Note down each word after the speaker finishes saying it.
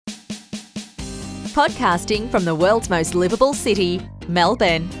Podcasting from the world's most livable city,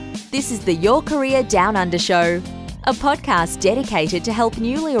 Melbourne. This is the Your Career Down Under Show, a podcast dedicated to help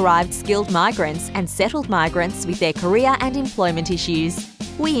newly arrived skilled migrants and settled migrants with their career and employment issues.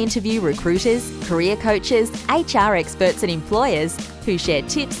 We interview recruiters, career coaches, HR experts and employers who share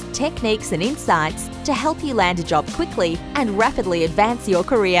tips, techniques and insights to help you land a job quickly and rapidly advance your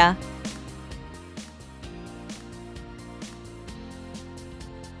career.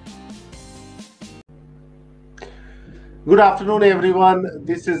 Good afternoon, everyone.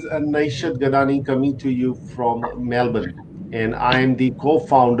 This is 𝙬𝙖𝙑 coming to you from Melbourne, and I am the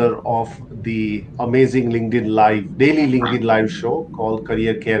co-founder of the amazing daily LinkedIn Live show called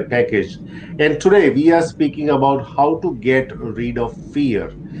Career Care Package. And today we are speaking about how to get rid of fear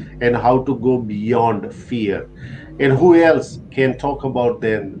and how to go beyond fear. And who else can talk about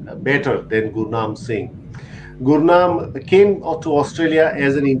better than Gurnam Singh? Gurnam came to Australia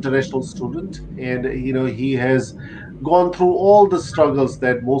as an international student, and he has gone through all the struggles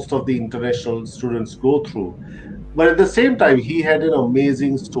that most of the international students go through. But at the same time, he had an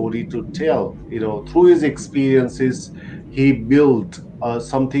amazing story to tell. Through his experiences, he built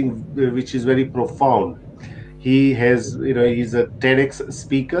something which is very profound. He has, he's a TEDx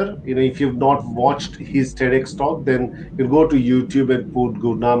speaker. If you've not watched his TEDx talk, then you go to YouTube and put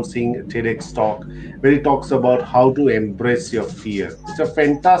Gurnam Singh TEDx talk, where he talks about how to embrace your fear. It's a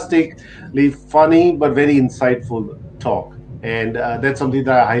fantastically funny but very insightful talk, and that's something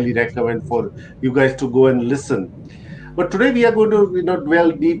that I highly recommend for you guys to go and listen. But today we are going to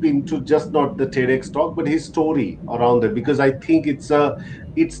dwell deep into just not the TEDx talk, but his story around it, because I think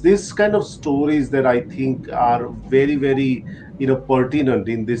it's this kind of stories that I think are very, very pertinent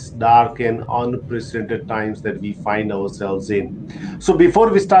in this dark and unprecedented times that we find ourselves in. So before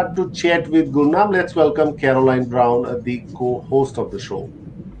we start to chat with Gurnam, let's welcome Karalyn Brown, the co-host of the show.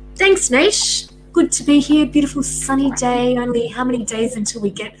 Thanks, Naish. Good to be here. Beautiful sunny day. Only how many days until we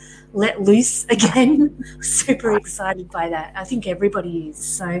get let loose again? Super excited by that. I think everybody is.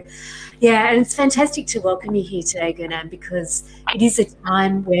 So, yeah, and it's fantastic to welcome you here today, Gurnam, because it is a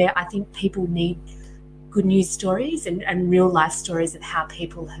time where I think people need good news stories and real life stories of how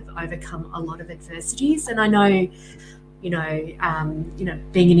people have overcome a lot of adversities. And I know,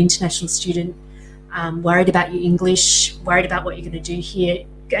 being an international student, worried about your English, worried about what you're going to do here,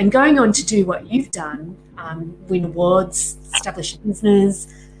 and going on to do what you've done, win awards, establish a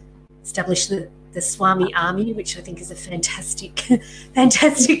business, establish the Swami Army, which I think is a fantastic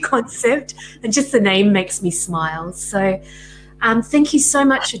concept, and just the name makes me smile. So thank you so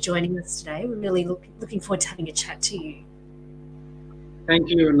much for joining us today. We're really looking forward to having a chat to you. Thank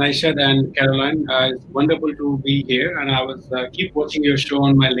you, Naishad and Karalyn. It's wonderful to be here, and I was keep watching your show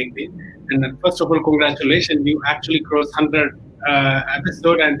on my LinkedIn. And first of all, congratulations, you actually crossed 100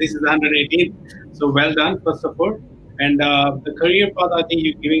 episode, and this is 118th. So well done, first of all. And the career path I think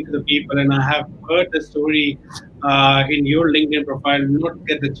you're giving to the people, and I have heard the story in your LinkedIn profile. Not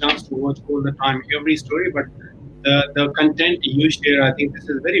get the chance to watch all the time every story, but the content you share, I think this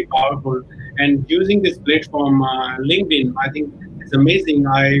is very powerful. And using this platform, LinkedIn, I think it's amazing.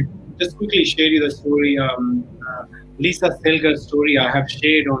 I just quickly share you the story, Lisa Selger's story I have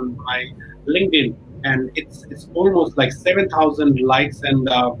shared on my LinkedIn, and it's almost like 7,000 likes, and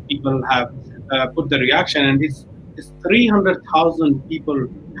people have put the reaction, and it's 300,000 people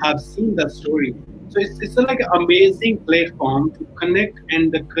have seen that story. So it's like an amazing platform to connect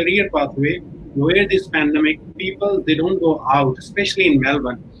in the career pathway where this pandemic, people, they don't go out, especially in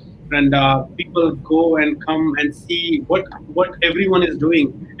Melbourne. And people go and come and see what everyone is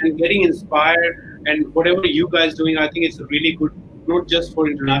doing and getting inspired. And whatever you guys doing, I think it's really good, not just for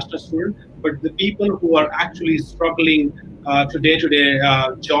international students, but the people who are actually struggling to day-to-day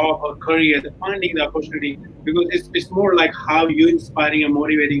job or career, finding the opportunity, because it's more like how you inspiring and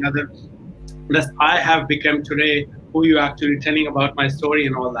motivating others. Thus, I have become today who you actually telling about my story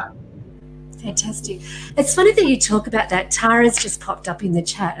and all that. Fantastic. It's funny that you talk about that. Tara's just popped up in the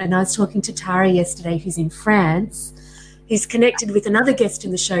chat, and I was talking to Tara yesterday, who's in France. He's connected with another guest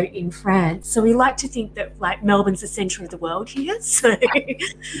in the show in France. So we like to think that Melbourne's the centre of the world here. So,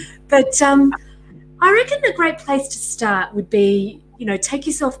 but I reckon a great place to start would be, take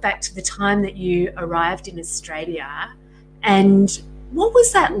yourself back to the time that you arrived in Australia, and what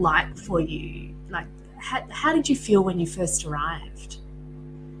was that like for you? Like, how did you feel when you first arrived?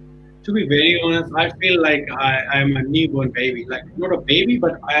 To be very honest, I feel like I'm a newborn baby. Like, not a baby,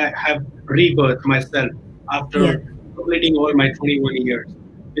 but I have rebirth myself after completing all my 21 years.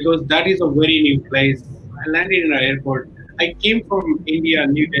 Because that is a very new place. I landed in an airport. I came from India,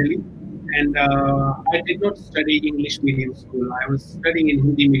 New Delhi, and I did not study English medium school. I was studying in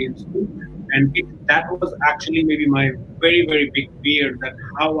Hindi medium school. And that was actually maybe my very, very big fear, that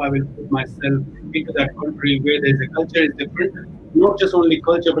how I will put myself into that country where there's a culture is different, not just only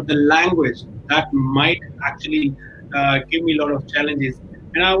culture, but the language that might actually give me a lot of challenges.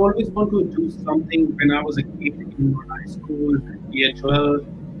 And I always want to do something when I was a kid in high school, year 12.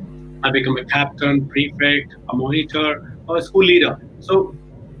 I become a captain, prefect, a monitor, or a school leader. So,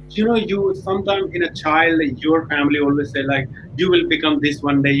 you sometimes in a child, your family always say like, you will become this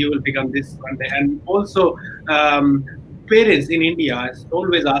one day, you will become this one day. And also, parents in India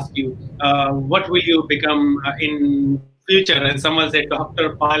always ask you, what will you become in future? And someone said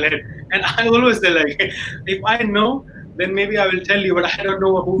doctor, pilot. And I always say like, if I know, then maybe I will tell you, but I don't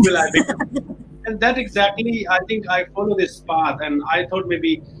know who will I become. And that exactly, I think I follow this path, and I thought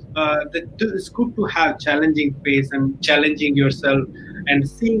maybe it's good to have challenging phase and challenging yourself and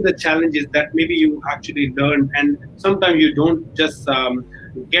seeing the challenges that maybe you actually learn. And sometimes you don't just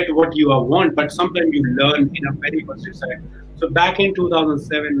get what you want, but sometimes you learn in a very positive side. So back in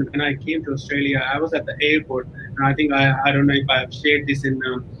 2007, when I came to Australia, I was at the airport, and I think I don't know if I have shared this in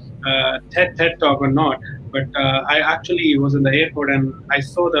TED Talk or not, but I actually was in the airport and I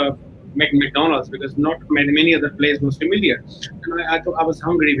saw the McDonald's, because not many other place was familiar. And I thought I was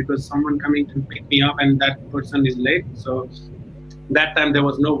hungry because someone coming to pick me up and that person is late. So that time there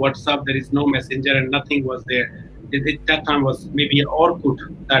was no WhatsApp, there is no Messenger, and nothing was there. That time was maybe Orkut,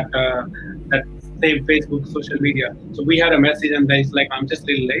 that same Facebook social media. So we had a message and it's like, I'm just a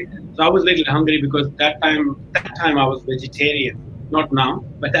little late. So I was a little hungry because that time I was vegetarian. Not now,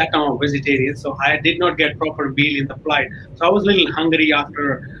 but that time I was vegetarian. So I did not get proper meal in the flight. So I was a little hungry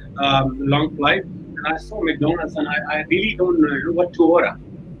after long flight, and I saw McDonald's, and I really don't know what to order,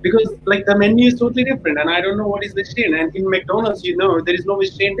 because like the menu is totally different, and I don't know what is vegetarian. And in McDonald's, there is no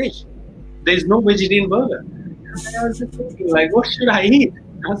vegetarian dish, there is no vegetarian burger. And I was just thinking, like, what should I eat?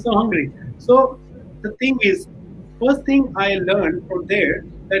 I'm so hungry. So the thing is, first thing I learned from there,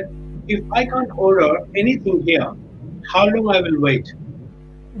 that if I can't order anything here, how long I will wait?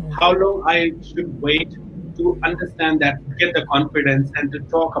 How long I should wait to understand that, get the confidence, and to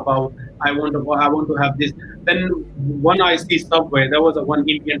talk about I want to have this. Then when I see Subway, there was a one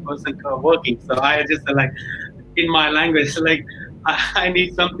Indian person working, so I just like in my language like I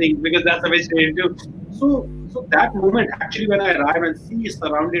need something because that's a vegetarian too. So that moment actually, when I arrive and see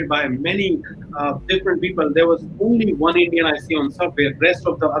surrounded by many different people, there was only one Indian I see on Subway, rest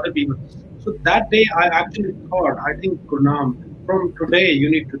of the other people. So that day I actually thought, I think, Gurnam, from today you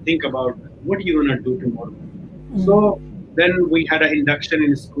need to think about what you're gonna do tomorrow. So then we had an induction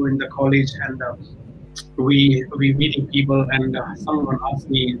in school, in the college, and we meeting people, and someone asked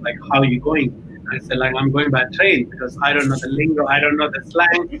me like, how are you going? I said like, I'm going by train because I don't know the lingo, I don't know the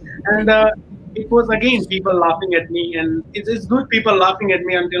slang. And it was again people laughing at me, and it's good people laughing at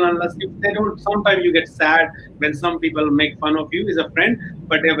me until unless if they don't. Sometimes you get sad when some people make fun of you as a friend,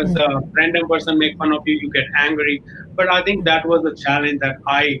 but if it's a random person make fun of you, you get angry. But I think that was the challenge that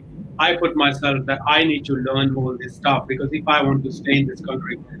I put myself, that I need to learn all this stuff, because if I want to stay in this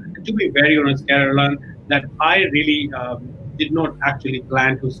country, and to be very honest, Karalyn, that I really did not actually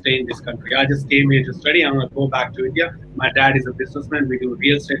plan to stay in this country. I just came here to study. I'm going to go back to India. My dad is a businessman. We do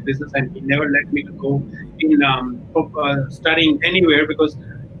real estate business, and he never let me to go in studying anywhere, because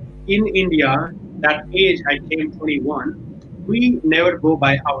in India, that age I came 21, we never go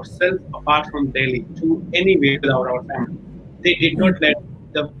by ourselves apart from Delhi to anywhere without our family. They did not let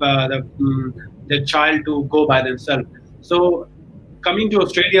the child to go by themselves. So coming to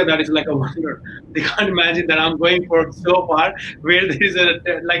Australia, that is like a wonder. They can't imagine that I'm going for so far where there is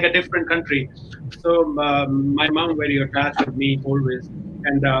like a different country. So my mom very attached with me always,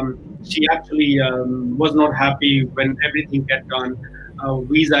 and she actually was not happy when everything get done,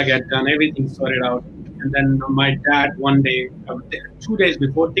 visa get done, everything sorted out. And then my dad one day, 2 days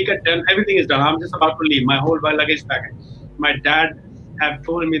before, ticket done, everything is done. I'm just about to leave, my whole luggage packet. My dad have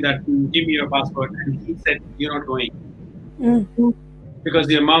told me that, give me your passport, and he said, you're not going. Because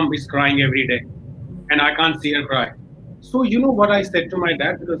your mom is crying every day and I can't see her cry. So you know what I said to my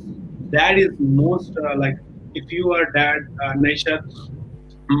dad, because dad is most like, if you are dad, Naishat,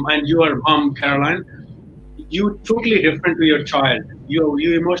 and you are mom, Karalyn, you totally different to your child. You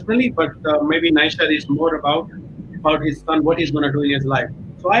emotionally, but maybe Naishat is more about his son, what he's going to do in his life.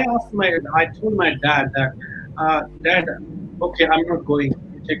 So I told my dad that, Dad, okay, I'm not going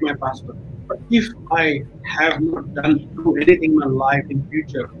to take my passport. But if I have not do anything in my life in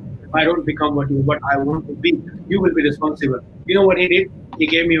future, if I don't become what I want to be, you will be responsible. You know what he did? He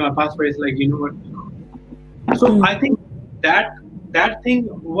gave me my passport. It's like, you know what? So I think that thing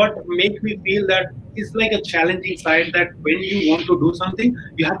what make me feel that is like a challenging side that when you want to do something,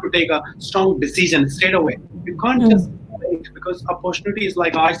 you have to take a strong decision straight away. You can't just wait because opportunity is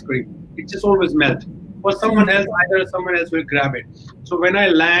like ice cream. It just always melts. For someone else, either someone else will grab it. So when I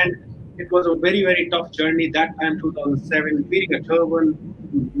land, it was a very, very tough journey. That time, 2007, wearing a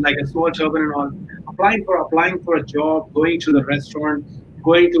turban, like a small turban and all, applying for a job, going to the restaurant,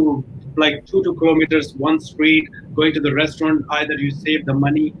 going to like 2 kilometers, one street, going to the restaurant. Either you save the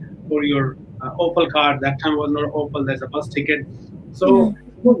money for your Opal card. That time was not Opal. There's a bus ticket. So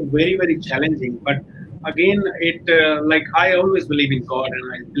it was very, very challenging. But again, like I always believe in God,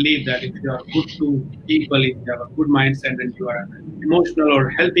 and I believe that if you are good to people, if you have a good mindset, and you are emotional or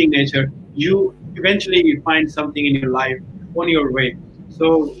helping nature, you eventually find something in your life on your way.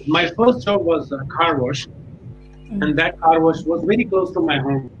 So my first job was a car wash, and that car wash was very close to my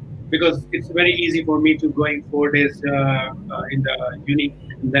home because it's very easy for me to going 4 days in the uni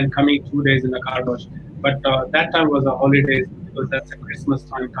and then coming 2 days in the car wash. But that time was a holidays because that's a Christmas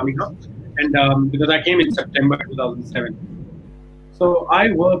time coming up. And because I came in September 2007. So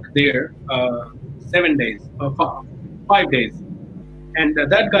I worked there 7 days, 5 days. And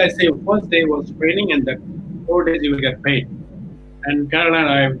that guy said first day was training and the 4 days you will get paid. And Karalyn,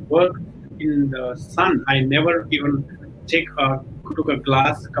 I worked in the sun. I never even took a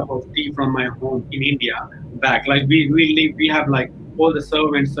cup of tea from my home in India back. Like we have like all the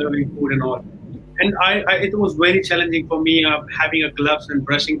servants serving food and all. And it was very challenging for me having a gloves and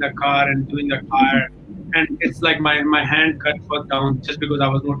brushing the car and doing the tire. And it's like my hand cut first down just because I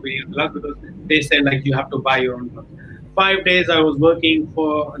was not wearing a glove because they said like you have to buy your own gloves. 5 days I was working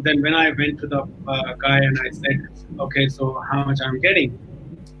for, then when I went to the guy and I said, okay, so how much I'm getting?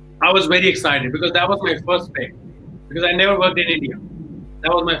 I was very excited because that was my first pay because I never worked in India.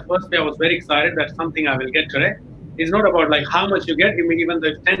 That was my first pay. I was very excited that something I will get today. It's not about like how much you get. Even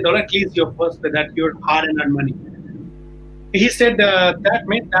the $10 at least your first pay, that your hard-earned money. He said that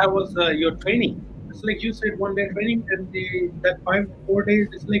meant that was your training. It's like you said 1 day training and that 4 days.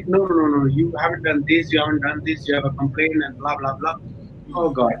 It's like no. You haven't done this. You haven't done this. You have a complaint and blah blah blah. Oh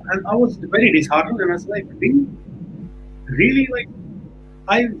God! And I was very disheartened and I was like, really, like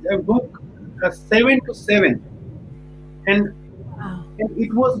I work 7 to 7, and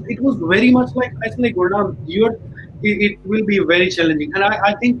it was very much like I was like, Gurnam, it will be very challenging. And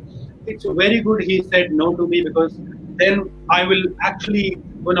I think it's very good he said no to me because then I will actually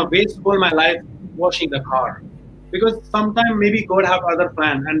gonna waste all my life washing the car. Because sometimes maybe God have other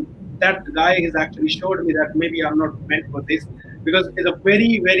plan, and that guy has actually showed me that maybe I'm not meant for this because it's a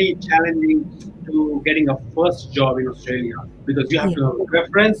very, very challenging to getting a first job in Australia because you have to have a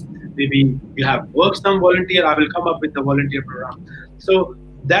reference. Maybe you have worked some volunteer. I will come up with the volunteer program. So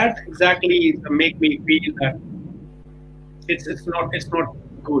that exactly make me feel that it's not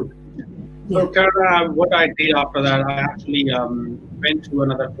good. So Karalyn, what I did after that, I actually went to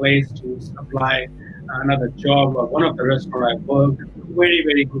another place to apply another job. One of the restaurant I worked, very,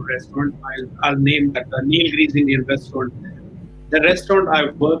 very good restaurant. I'll name that the Neil Grease Indian restaurant. The restaurant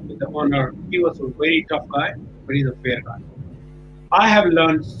I worked with the owner, he was a very tough guy, but he's a fair guy. I have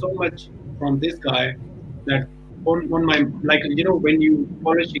learned so much from this guy that on my, like, when you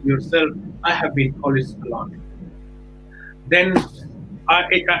polishing yourself, I have been polished a lot. Then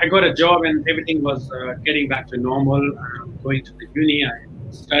I got a job and everything was getting back to normal. I'm going to the uni,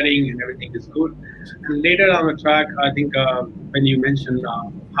 I'm studying and everything is good. And later on the track, I think when you mentioned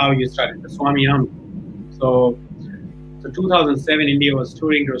how you started the Swami Army. So 2007, India was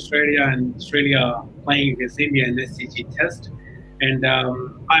touring to Australia and Australia playing against India in SCG test. And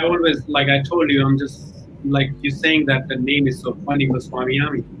I always, like I told you, I'm just like you saying that the name is so funny for Swami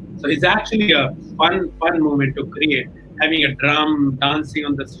Army. So it's actually a fun moment to create. Having a drum, dancing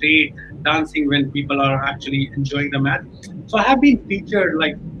on the street, dancing when people are actually enjoying the match. So I have been featured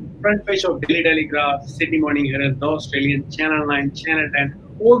like front page of Daily Telegraph, Sydney Morning Herald, The Australian, Channel 9, Channel 10,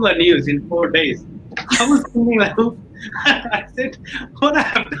 all the news in 4 days. I was thinking like, I said, what I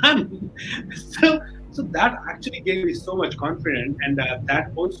have done. So that actually gave me so much confidence, and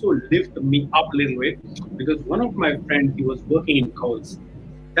that also lifted me up a little bit because one of my friends, he was working in Coles.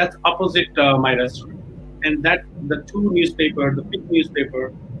 That's opposite my restaurant. And that the big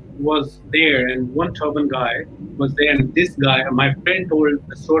newspaper was there, and one turban guy was there, and this guy, my friend told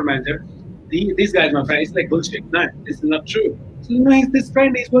the store manager, this guy is my friend. It's like bullshit. No, this is not true. So, no, he's this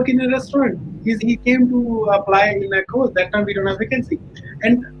friend. He's working in a restaurant. He came to apply in a course. That time we don't have vacancy.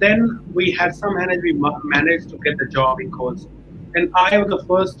 And then we had some managed. We managed to get the job in course. And I was the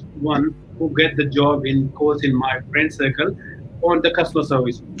first one who get the job in course in my friend circle on the customer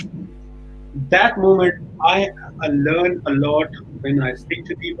service. That moment, I I learn a lot when I speak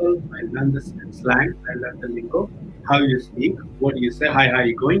to people. I learn the slang, I learn the lingo, how you speak, what you say, hi, how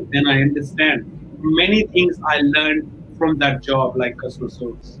you going. Then I understand many things I learned from that job, like customer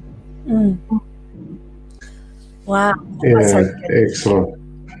service. Wow. Yeah, excellent.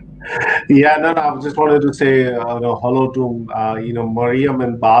 Yeah, no, I just wanted to say hello to Mariam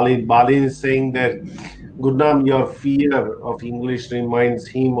and Balin. Balin is saying that Gurnam, your fear of English reminds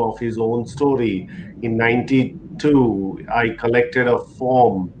him of his own story. In '92, I collected a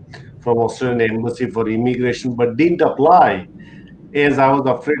form from Australian Embassy for immigration, but didn't apply as I was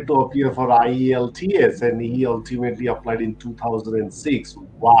afraid to appear for IELTS, and he ultimately applied in 2006.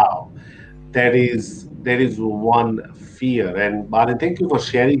 Wow, that is one fear. And Balin, thank you for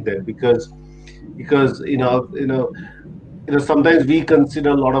sharing that, because sometimes we consider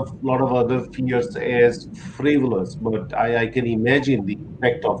a lot of other fears as frivolous, but I can imagine the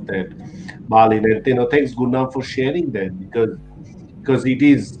impact of that, Balin. And thanks Gurnam for sharing that, because it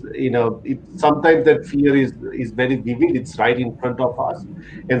is, sometimes that fear is very vivid. It's right in front of us,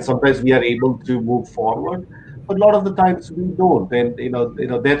 and sometimes we are able to move forward, but a lot of the times we don't. And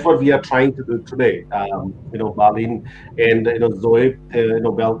that's what we are trying to do today. Balin and Zoe,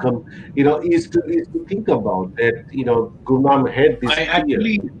 welcome. Is to think about that. Gurnam had this I fear.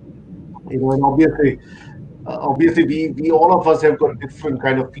 actually, And obviously we all of us have got different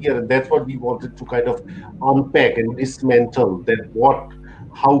kind of fear, and that's what we wanted to kind of unpack and dismantle. That what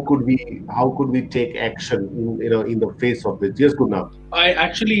how could we take action in the face of this? Yes, Gurnam. I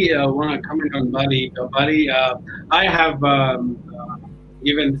actually want to comment on Bali. Bali, I have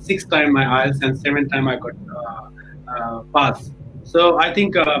even 6 time my IELTS and 7 time I got pass. So I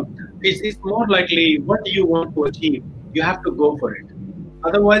think it's more likely what do you want to achieve. You have to go for it.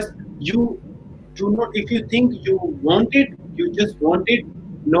 Otherwise, you do not. If you think you want it, you just want it.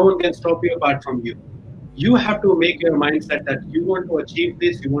 No one can stop you apart from you. You have to make your mindset that you want to achieve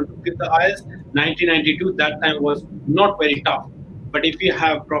this. You want to get the IELTS. 1992, that time was not very tough. But if you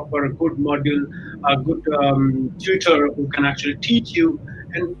have proper good module, a good tutor who can actually teach you,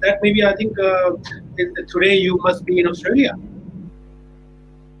 and that maybe I think today you must be in Australia.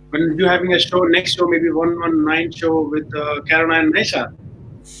 When you're having a show, next show, maybe 119 show with Karalyn and Naisha.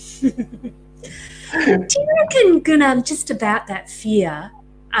 Do you reckon, Gurnam, just about that fear,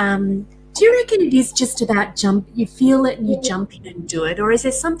 do you reckon it is just about you feel it and you jump in and do it? Or is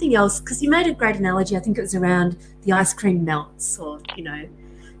there something else? Because you made a great analogy, I think it was around the ice cream melts or,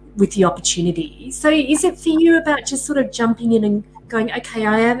 with the opportunity. So is it for you about just sort of jumping in and going, okay,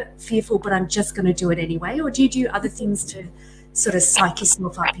 I am fearful, but I'm just going to do it anyway? Or do you do other things to sort of psych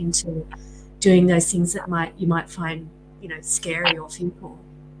yourself up into doing those things that you might find, scary or fearful?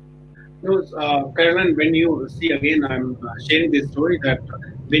 No, Karalyn, when you see again, I'm sharing this story that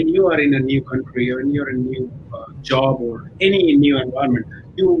when you are in a new country or when you're in a new job or any new environment,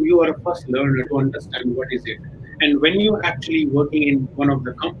 you are a first learner to understand what is it. And when you're actually working in one of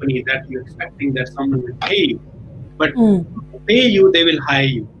the company that you're expecting that someone will pay you, but to pay you, they will hire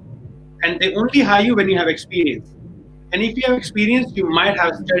you. And they only hire you when you have experience. And if you have experience, you might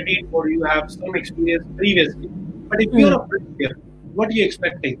have studied or you have some experience previously. But if you're a player, what are you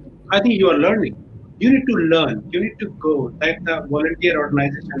expecting? I think you are learning. You need to learn. You need to go. Like the volunteer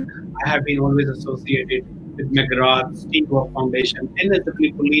organization, I have been always associated with McGrath, Steve Work Foundation,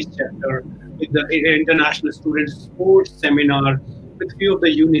 NSW Police Chapter, with the International Student Sports Seminar, with few of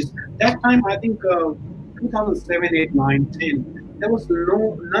the units. That time, I think 2007, 8, 9, 10, there was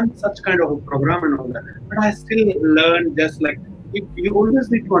none such kind of a program and all that. But I still learned just like, you always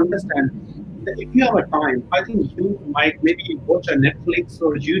need to understand that if you have a time, I think you might maybe watch a Netflix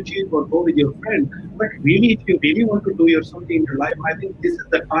or YouTube or go with your friend. But really, if you really want to do something in your life, I think this is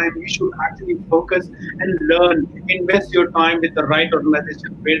the time you should actually focus and learn. Invest your time with the right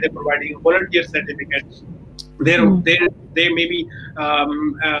organization where they're providing a volunteer certificate. They may be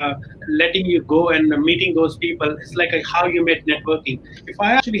letting you go and meeting those people. It's like how you met networking. If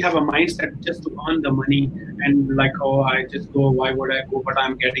I actually have a mindset just to earn the money and like, oh, I just go, why would I go? But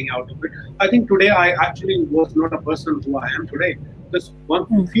I'm getting out of it. I think today I actually was not a person who I am today. Because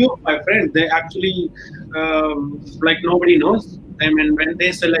few of my friends, they actually like nobody knows them, and when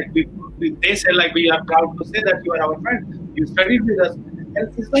they say like we are proud to say that you are our friend, you studied with us,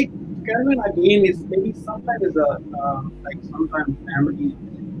 and it's like. Karalyn again is maybe sometimes sometimes family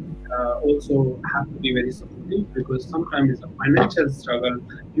also have to be very supportive, because sometimes it's a financial struggle.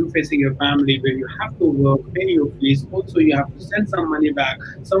 You facing your family where you have to work, pay your fees, also you have to send some money back.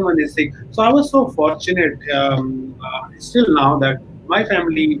 Someone is sick. So I was so fortunate still now that my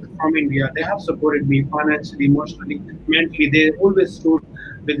family from India, they have supported me financially, emotionally, mentally. They always stood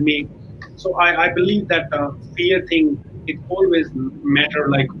with me. So I believe that fear thing, it always matter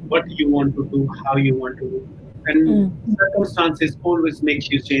like what you want to do, how you want to do, and circumstances always makes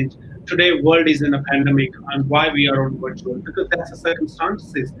you change. Today, world is in a pandemic, and why we are on virtual, because that's the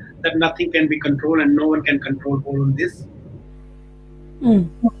circumstances that nothing can be controlled and no one can control all of this.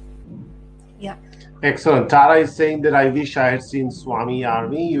 Yeah. Excellent. Tara is saying that I wish I had seen Swami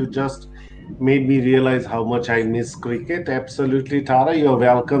Army. You just made me realize how much I miss cricket. Absolutely, Tara. You're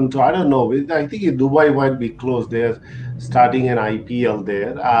welcome to. I don't know. I think in Dubai might be closed. They're starting an IPL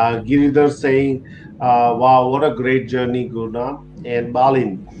there. Giridhar saying, "Wow, what a great journey, Gurnam." And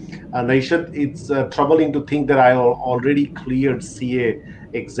Balin, Naishad, it's troubling to think that I already cleared CA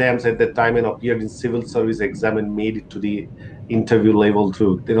exams at that time and appeared in civil service exam and made it to the interview level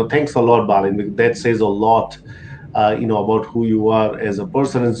too. Thanks a lot, Balin. That says a lot, about who you are as a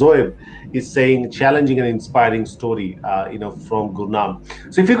person. And Zoeb is saying challenging and inspiring story, from Gurnam.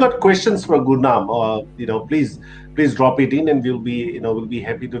 So if you got questions for Gurnam, please drop it in, and we'll be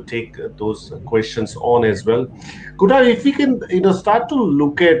happy to take those questions on as well. Gurnam, if we can, start to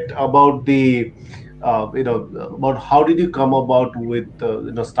look at about the about how did you come about with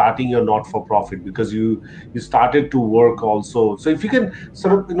starting your not-for-profit, because you started to work also. So if you can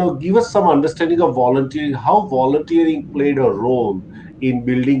sort of give us some understanding of volunteering, how volunteering played a role in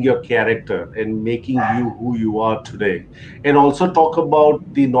building your character and making you who you are today, and also talk about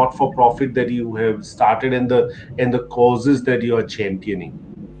the not-for-profit that you have started and the causes that you are championing.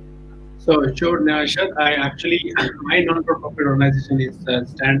 So sure, Nashad, I actually my non-profit organization is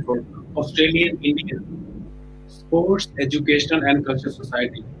stand for Australian Indian Sports, Educational and Culture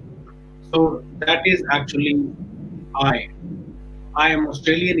Society. So that is actually I. I am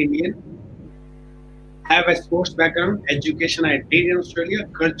Australian Indian, have a sports background, education I did in Australia,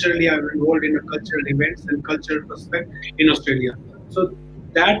 culturally I'm involved in cultural events and cultural perspective in Australia. So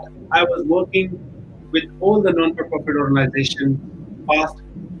that I was working with all the non-profit organizations past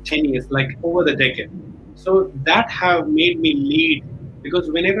 10 years, like over the decade. So that have made me lead,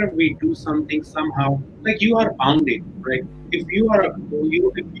 because whenever we do something somehow, like you are bounded, right? If you have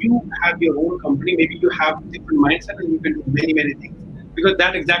your own company, maybe you have different mindset and you can do many things because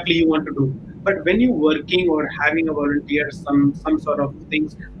that exactly you want to do. But when you're working or having a volunteer, some sort of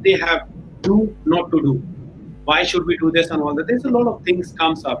things, they have do not to do. Why should we do this and all that? There's a lot of things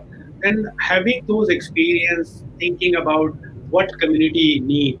comes up, and having those experience, thinking about what community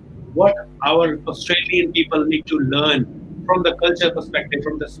need, what our Australian people need to learn from the culture perspective,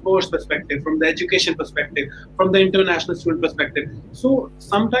 from the sports perspective, from the education perspective, from the international student perspective. So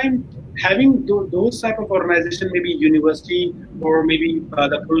sometimes having those type of organization, maybe university or maybe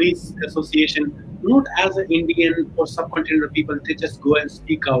the police association, not as an Indian or subcontinental people, they just go and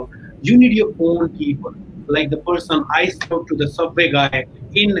speak out. You need your own people. Like the person I spoke to, the subway guy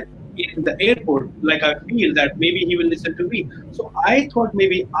in the airport, like I feel that maybe he will listen to me. So I thought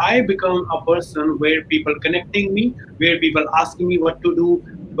maybe I become a person where people connecting me, where people asking me what to do,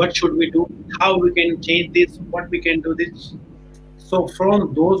 what should we do, how we can change this, what we can do this. So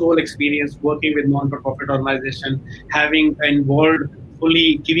from those all experience working with non-profit organization, having involved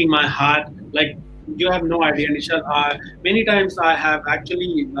fully, giving my heart, like you have no idea, Nishal. Many times I have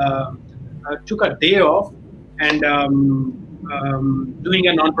actually took a day off and doing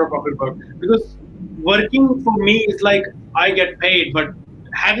a non-profit work, because working for me is like I get paid, but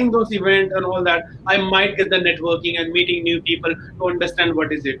having those events and all that, I might get the networking and meeting new people to understand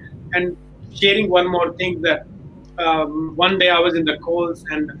what is it. And sharing one more thing that one day I was in the calls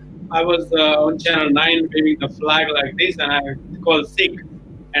and I was on Channel 9 waving the flag like this, and I called sick,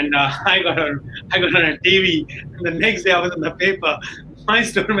 and I got on a TV, and the next day I was in the paper. My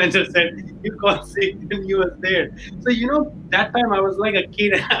store manager said, "You called sick and you was there." So that time I was like a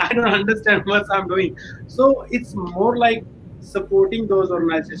kid. I don't understand what I'm doing. So it's more like supporting those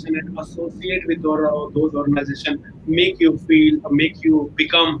organizations and associate with those organizations make you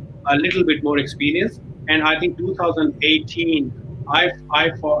become a little bit more experienced. And I think 2018, I've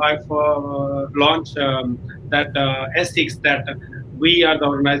launched that ethics that we are the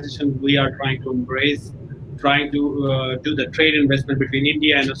organization we are trying to embrace, trying to do the trade investment between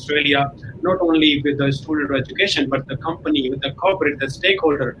India and Australia, not only with the student education, but the company, with the corporate, the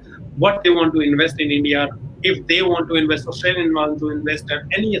stakeholder, what they want to invest in India, if they want to invest, Australian want to invest, or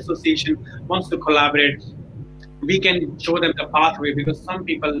any association wants to collaborate, we can show them the pathway, because some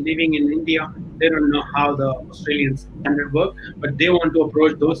people living in India, they don't know how the Australian standard work, but they want to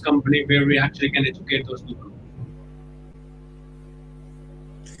approach those companies where we actually can educate those people.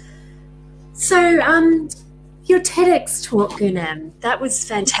 So Your TEDx talk, Gurnam, that was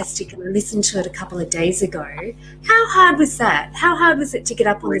fantastic, and I listened to it a couple of days ago. How hard was that? How hard was it to get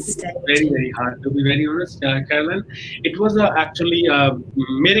up on the stage? Very, very hard, to be very honest, Karalyn. It was actually a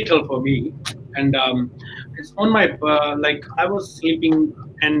miracle for me. And it's on my, I was sleeping,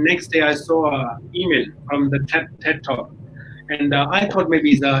 and next day I saw an email from the TED Talk. And I thought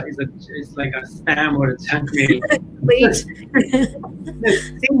maybe it's like a spam or a junk mail. Wait.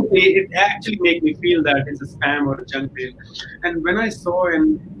 It actually made me feel that it's a spam or a junk mail. And when I saw,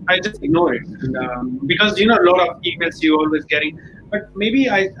 and I just ignored it. And, because, a lot of emails you always getting. But maybe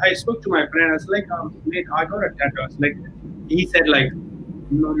I spoke to my friend. I was like, mate, I got a TED Talk. Like, he said, like,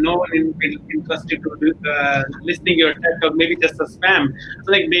 no one will be interested to listening your TED Talk. Maybe just a spam.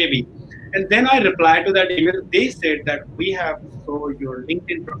 So like, maybe. And then I replied to that email. They said that we have saw your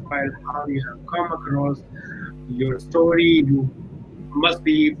LinkedIn profile, how you have come across your story. You must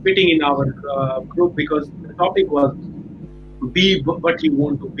be fitting in our group, because the topic was be what you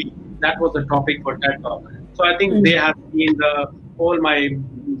want to be. That was the topic for TED Talk. So I think they have seen all my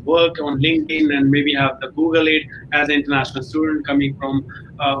work on LinkedIn, and maybe have the Google it as an international student coming from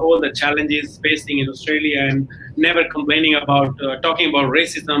all the challenges facing in Australia, and never complaining about talking about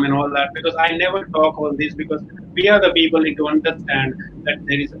racism and all that, because I never talk all this, because we are the people need to understand that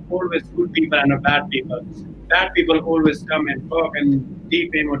there is always good people and a bad people. Bad people always come and talk and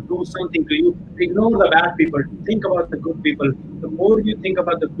defame or do something to you. Ignore the bad people. Think about the good people. The more you think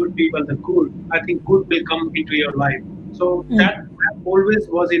about the good people, the good, I think good will come into your life. So that always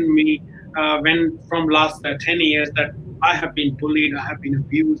was in me when from last 10 years, that I have been bullied, I have been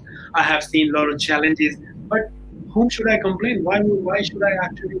abused, I have seen a lot of challenges. But whom should I complain? Why should I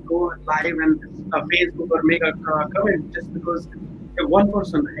actually go live and Facebook or make a comment just because one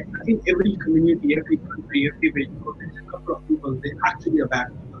person? I think every community, every country, everywhere you go, there's a couple of people, they actually are bad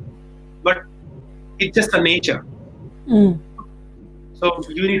people. But it's just a nature. So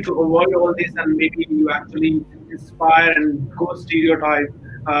you need to avoid all this, and maybe you actually inspire and go stereotype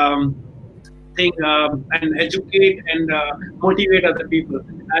thing and educate and motivate other people.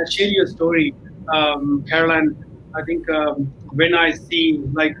 I'll share your story, Karalyn. I think when I see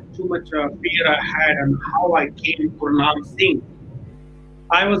like too much fear I had and how I came Gurnam Singh,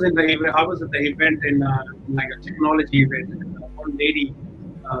 I was at the event in like a technology event. One lady,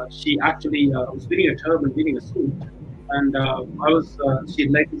 she actually was wearing a turban, wearing a suit, and she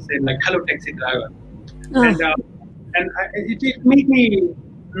like said like, "Hello, taxi driver," it made me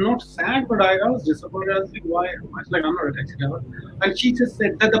not sad, but I was disappointed. I was like, why? I was like, I'm not a taxi driver. And she just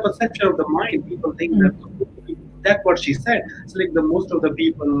said that the perception of the mind, people think that's what she said. It's like the most of the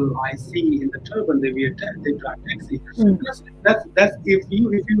people I see in the turban, they drive taxi. That's if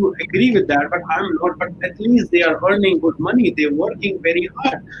you agree with that, but I'm not. But at least they are earning good money. They're working very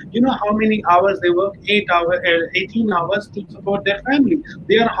hard. You know how many hours they work? 18 hours to support their family.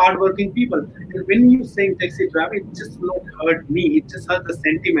 They are hardworking people. And when you say taxi driver, it just not hurt me. It just hurt the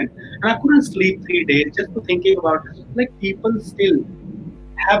sentiment. And I couldn't sleep 3 days just to thinking about like people still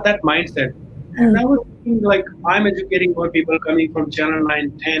have that mindset. And I was thinking, like, I'm educating more people coming from Channel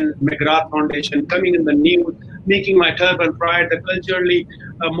 9, 10, McGrath Foundation, coming in the news, making my turban pride, the culturally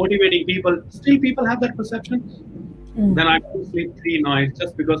motivating people. Still, people have that perception. Then I couldn't sleep 3 nights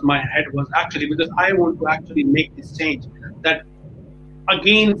just because my head was actually, because I want to actually make this change. That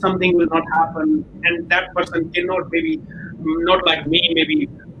again, something will not happen, and that person cannot, maybe not like me, maybe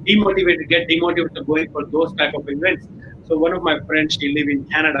get demotivated going for those type of events. So one of my friends, she lives in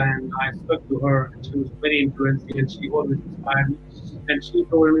Canada, and I spoke to her. She was very influential, and she always inspired me. And she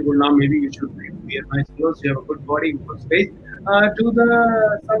told me, "Gurnam, maybe you should wear nice clothes. You have a good body, good face. Do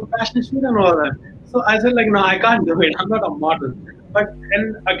some fashion shoot and all that." So I said, like, no, I can't do it. I'm not a model. But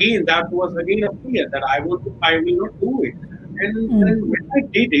and again, that was again a fear that I will not do it. And then when I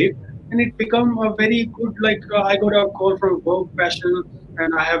did it, and it became a very good, like I got a call from Vogue Fashion,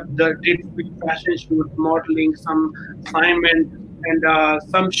 and I have did fashion shoot, modeling, some assignment, and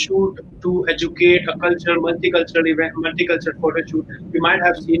some shoot to educate a multicultural event, multicultural photo shoot. You might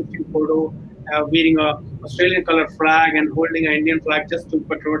have seen few photo wearing a Australian color flag and holding an Indian flag, just to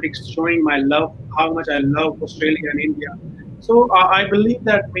patriotic, showing my love, how much I love Australia and India. So I believe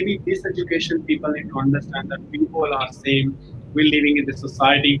that maybe this education, people need to understand that we all are same. We're living in this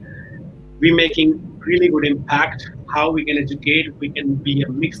society. We're making really good impact. How we can educate, we can be a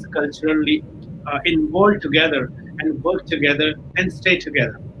mixed culturally involved together and work together and stay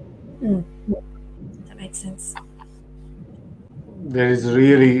together. That makes sense. There is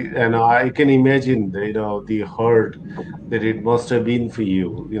really, and I can imagine, the hurt that it must have been for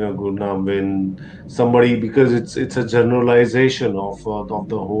you, Gurnam, when somebody, because it's a generalization of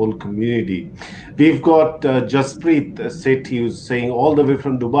the whole community. We've got Jaspreet Seth who's saying all the way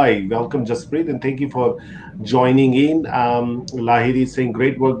from Dubai. Welcome, Jaspreet, and thank you for joining in. Lahiri saying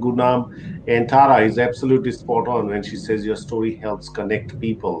great work, Gurnam, and Tara is absolutely spot on when she says your story helps connect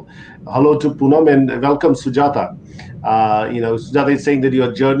people. Hello to Poonam and welcome, Sujata. Sujata is saying that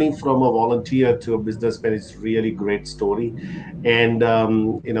your journey from a volunteer to a businessman is really great story. And,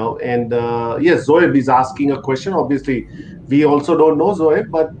 yes, Zoeb is asking a question. Obviously, we also don't know Zoeb,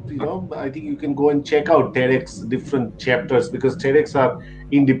 but, I think you can go and check out TEDx different chapters because TEDx are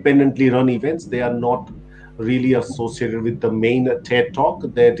independently run events. They are not really associated with the main TED Talk.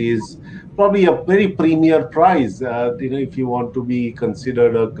 That is probably a very premier prize, if you want to be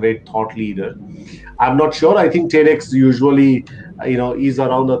considered a great thought leader. I'm not sure. I think TEDx usually, is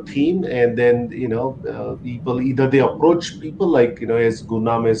around a theme, and then people either they approach people like as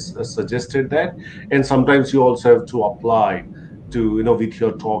Gurnam has suggested that, and sometimes you also have to apply to with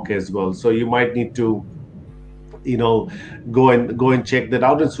your talk as well. So you might need to you know go and check that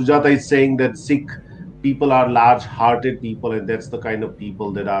out. And Sujata is saying that Sikh people are large hearted people, and that's the kind of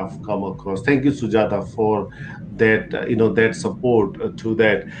people that I've come across. Thank you, Sujata, for that that support to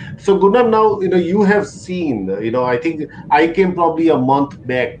that. So Gunnar, now you have seen, I think I came probably a month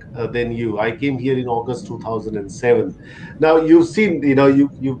back than you. I came here in August 2007. Now you've seen,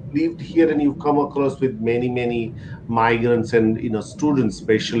 you've lived here and you've come across with many migrants and students,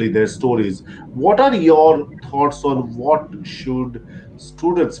 especially their stories. What are your thoughts on what should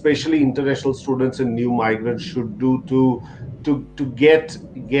students, especially international students and new migrants, should do to get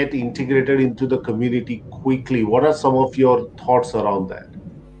integrated into the community quickly? What are some of your thoughts around that?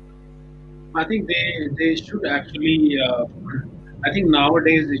 I think they should actually. I think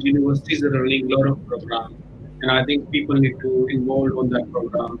nowadays the universities are running a lot of programs, and I think people need to involve on that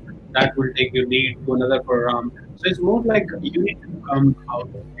program. That will take your need to another program. So it's more like you need to come out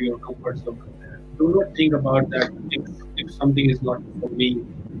of your comfort zone. Do not think about that. If something is not for me,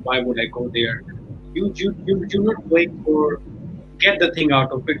 why would I go there? You do not wait for get the thing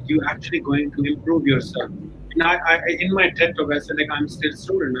out of it. You're actually going to improve yourself. And in my TED talk, I said like I'm still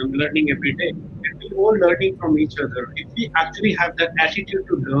student. I'm learning every day, and we all learning from each other. If we actually have that attitude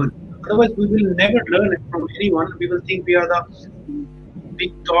to learn, otherwise we will never learn it from anyone. We will think we are the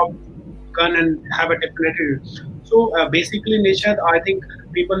big top gun and have a different attitude. So basically, Nishad, I think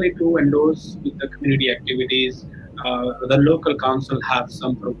people need to endorse with the community activities. The local council have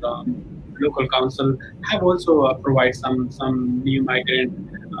some program. Local council have also provide some new migrant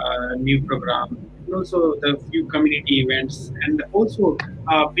new program, and also the few community events, and also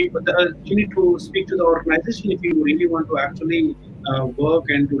people. You need to speak to the organization if you really want to actually work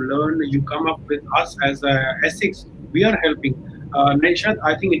and to learn. You come up with us as Essex. We are helping. Nishad,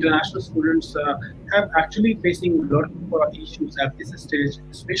 I think international students have actually facing a lot of issues at this stage,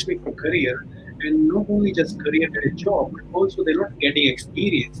 especially for career, and not only just career and a job, but also they're not getting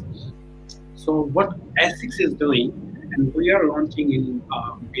experience. So what Essex is doing, and we are launching in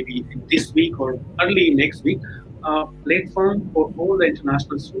maybe in this week or early next week, platform for all the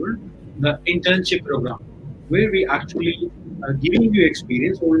international students, the internship program, where we actually giving you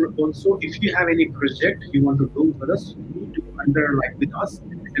experience. Or also, if you have any project you want to do for us, you need to under like with us,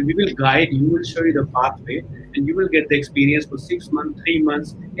 and we will guide you, will show you the pathway, and you will get the experience for 6 months, 3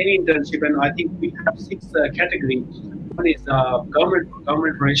 months, any internship. And I think we have six categories. One is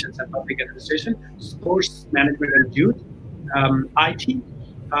government relations and public administration, sports management and youth, IT,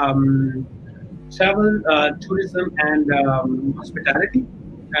 um, travel, tourism and hospitality,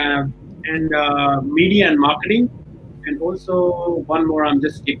 and media and marketing, and also one more I'm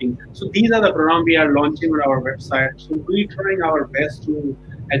just skipping. So these are the programs we are launching on our website. So we're trying our best to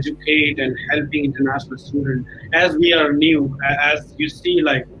educate and helping international students as we are new. As you see,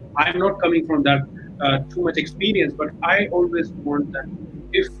 like I'm not coming from that too much experience, but I always want that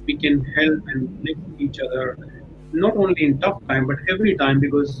if we can help and lift each other, not only in tough time but every time,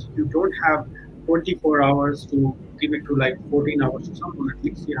 because you don't have 24 hours to give it to like 14 hours to someone. At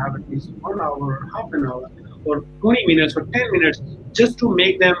least you have at least 1 hour, half an hour, or 20 minutes or 10 minutes, just to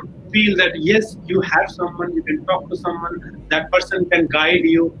make them feel that yes, you have someone, you can talk to someone, that person can guide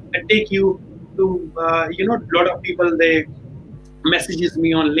you and take you to a lot of people, they messages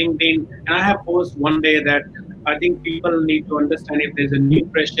me on LinkedIn, and I have posted one day that I think people need to understand if there's a new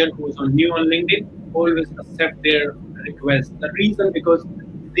fresher who's on new on LinkedIn, always accept their request. The reason, because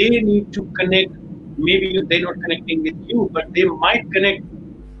they need to connect. Maybe they're not connecting with you, but they might connect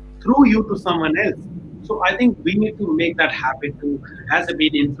through you to someone else. So I think we need to make that habit to, has a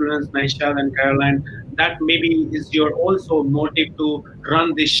been influenced Naishad and Caroline. That maybe is your also motive to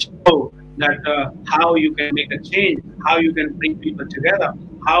run this show. That how you can make a change, how you can bring people together,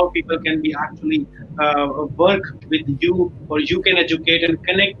 how people can be actually work with you, or you can educate and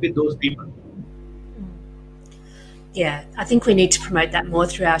connect with those people. Yeah, I think we need to promote that more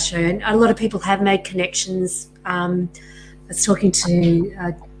through our show. And a lot of people have made connections. I was talking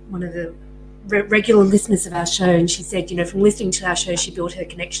to one of the regular listeners of our show, and she said, from listening to our show, she built her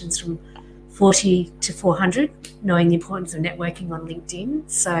connections from 40 to 400, knowing the importance of networking on LinkedIn.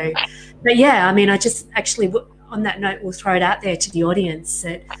 So, but yeah, I mean, I just actually, on that note, we'll throw it out there to the audience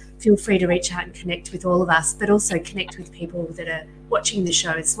that feel free to reach out and connect with all of us, but also connect with people that are watching the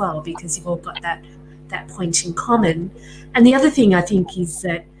show as well, because you've all got that point in common. And the other thing I think is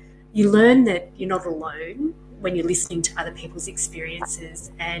that you learn that you're not alone when you're listening to other people's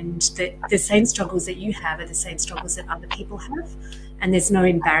experiences, and that the same struggles that you have are the same struggles that other people have, and there's no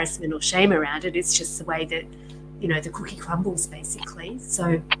embarrassment or shame around it. It's just the way that the cookie crumbles, basically.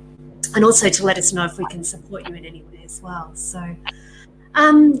 So, and also to let us know if we can support you in any way as well. So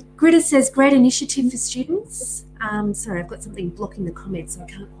Greta says, great initiative for students. Sorry, I've got something blocking the comments, so I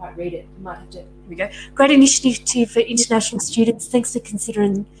can't quite read it. I might have to, here we go. Great initiative for international students. Thanks for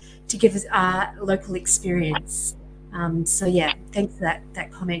considering to give us local experience. So yeah, thanks for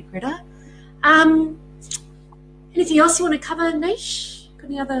that comment, Greta. Anything else you want to cover, Nish? Got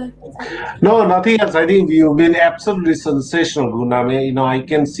any other? No, nothing else. I think you've been absolutely sensational, Gurnam. I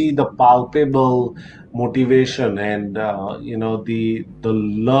can see the palpable motivation and the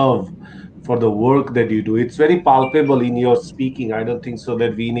love for the work that you do. It's very palpable in your speaking. I don't think so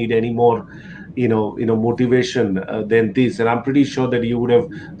that we need any more motivation than this, and I'm pretty sure that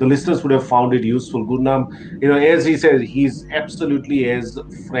the listeners would have found it useful. Gurnam, as he said, he's absolutely as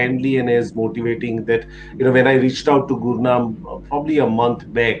friendly and as motivating that when I reached out to Gurnam probably a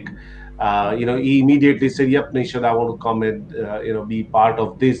month back, he immediately said, yep, Nishad, I want to come and be part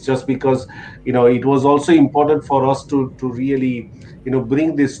of this, just because it was also important for us to really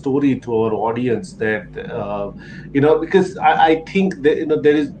bring this story to our audience, that because I think that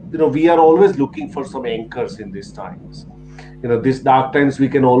there is we are always looking for some anchors in these times. These dark times, we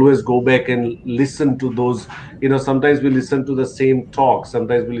can always go back and listen to those. Sometimes we listen to the same talk,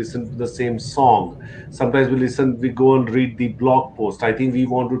 sometimes we listen to the same song, sometimes we go and read the blog post. I think we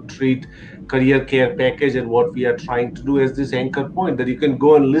want to treat career care package and what we are trying to do as this anchor point, that you can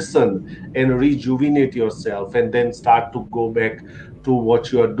go and listen and rejuvenate yourself and then start to go back to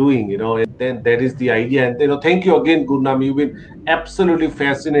what you are doing, and then that is the idea. And thank you again, Gurnam. You've been absolutely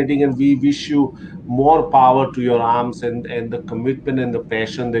fascinating, and we wish you more power to your arms and the commitment and the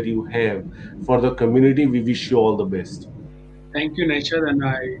passion that you have for the community. We wish you all the best. Thank you, Naishad. And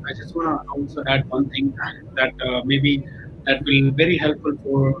I just want to also add one thing that maybe that will be very helpful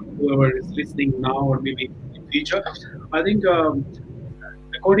for whoever is listening now or maybe in future. I think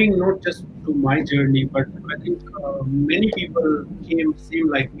according not just to my journey, but I think many people came same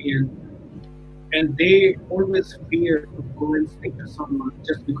like me, and they always fear to go and speak to someone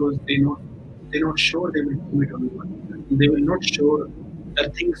just because they're not sure they will do it or not. They will not sure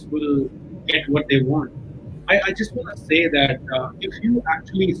that things will get what they want. I just want to say that if you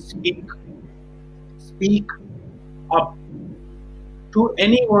actually speak up to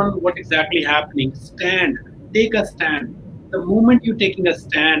anyone what exactly happening, take a stand. The moment you're taking a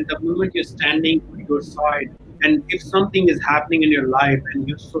stand, the moment you're standing on your side, and if something is happening in your life and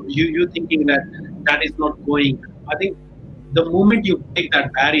you're thinking that is not going, I think the moment you break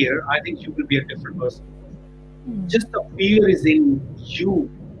that barrier, I think you will be a different person. Just the fear is in you.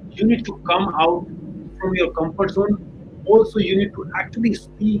 You need to come out from your comfort zone. Also, you need to actually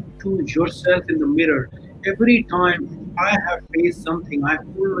speak to yourself in the mirror. Every time I have faced something, I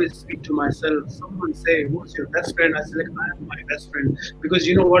always speak to myself. Someone say, who's your best friend? I say, like, I am my best friend. Because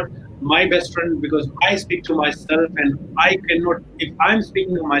you know what? My best friend, because I speak to myself, and I cannot, if I'm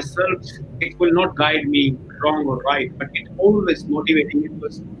speaking to myself, it will not guide me wrong or right, but it always motivating me,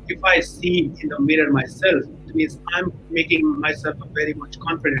 because if I see in the mirror myself, it means I'm making myself very much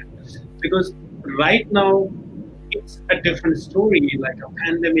confident. Because right now, it's a different story, like a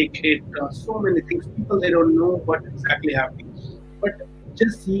pandemic hit, so many things. People, they don't know what exactly happening. But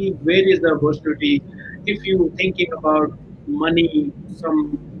just see where is the opportunity. If you thinking about money,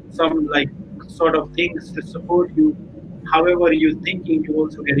 some like sort of things to support you, however you're thinking, you're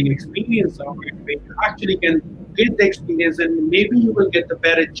also getting experience of it, where you actually can get the experience, and maybe you will get the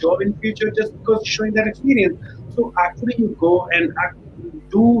better job in future just because you're showing that experience. So actually you go and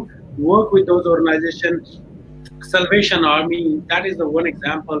do work with those organizations, Salvation Army, that is the one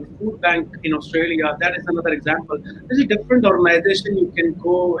example. Food Bank in Australia, that is another example. There's a different organization you can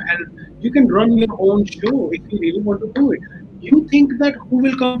go and you can run your own show if you really want to do it. You think that who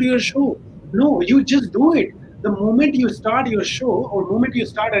will come to your show? No, you just do it. The moment you start your show or moment you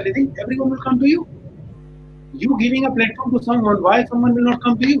start anything, everyone will come to you. You giving a platform to someone, why someone will not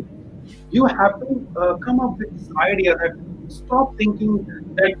come to you? You have to come up with this idea that stop thinking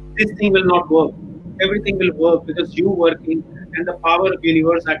that this thing will not work. Everything will work because you working, and the power of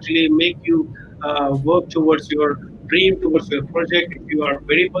universe actually make you work towards your dream, towards your project. If you are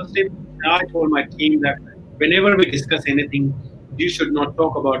very positive, and I told my team that whenever we discuss anything, you should not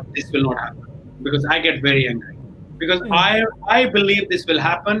talk about this will not happen, because I get very angry. Because I believe this will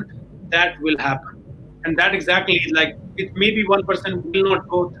happen, that will happen. And that exactly is like, it maybe one person will not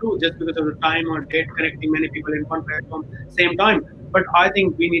go through just because of the time or date connecting many people in one platform same time. But I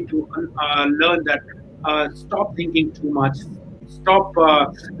think we need to learn that stop thinking too much. Stop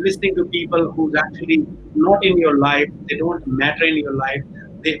listening to people who's actually not in your life. They don't matter in your life.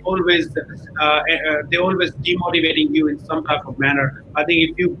 They always demotivating you in some type of manner. I think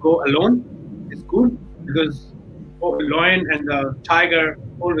if you go alone, it's good, because the lion and the tiger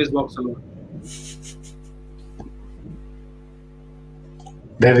always walks alone.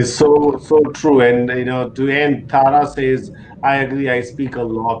 That is so true. And to end, Tara says, I agree. I speak a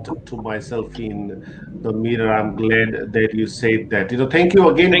lot to myself in the mirror. I'm glad that you said that. Thank you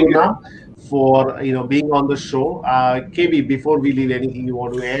again, Gurnam, for being on the show. KB, before we leave, anything you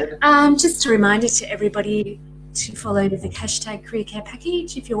want to add? Just a reminder to everybody to follow the hashtag Career Care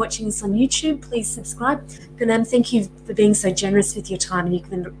Package. If you're watching this on YouTube, please subscribe. Gurnam, thank you for being so generous with your time, and you've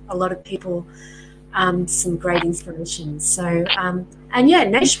given a lot of people some great inspiration. So, and yeah,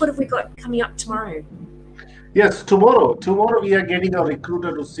 Nash, what have we got coming up tomorrow? Yes, tomorrow we are getting a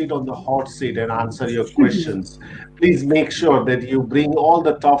recruiter to sit on the hot seat and answer your questions. Please make sure that you bring all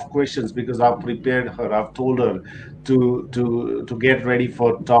the tough questions, because I've prepared her. I've told her to get ready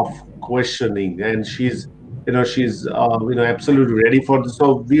for tough questioning, and she's absolutely ready for this.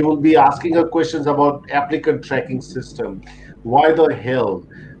 So we will be asking her questions about applicant tracking system. Why the hell?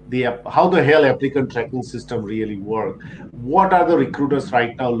 How the hell applicant tracking system really work? What are the recruiters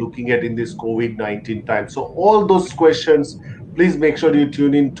right now looking at in this COVID-19 time? So all those questions, please make sure you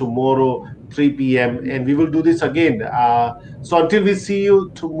tune in tomorrow, 3 p.m. and we will do this again. So until we see you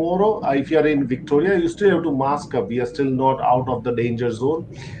tomorrow, if you are in Victoria, you still have to mask up. We are still not out of the danger zone.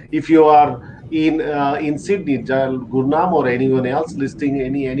 If you are in Sydney, Gurnam or anyone else listening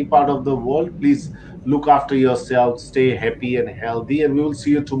any part of the world, please look after yourself, stay happy and healthy, and we will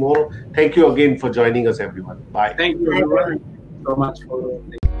see you tomorrow. Thank you again for joining us, everyone. Bye. Thank you, everyone, so much for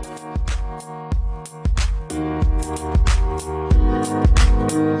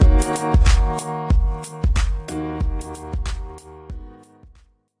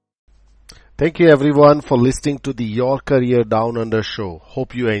Thank you everyone for listening to the Your Career Down Under show.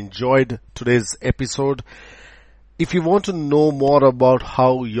 Hope you enjoyed today's episode. If you want to know more about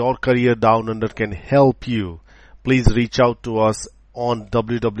how Your Career Down Under can help you, please reach out to us on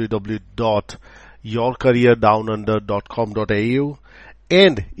www.yourcareerdownunder.com.au.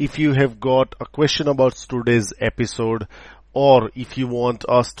 And if you have got a question about today's episode, or if you want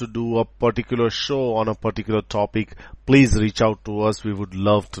us to do a particular show on a particular topic, please reach out to us. We would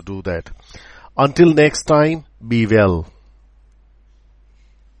love to do that. Until next time, be well.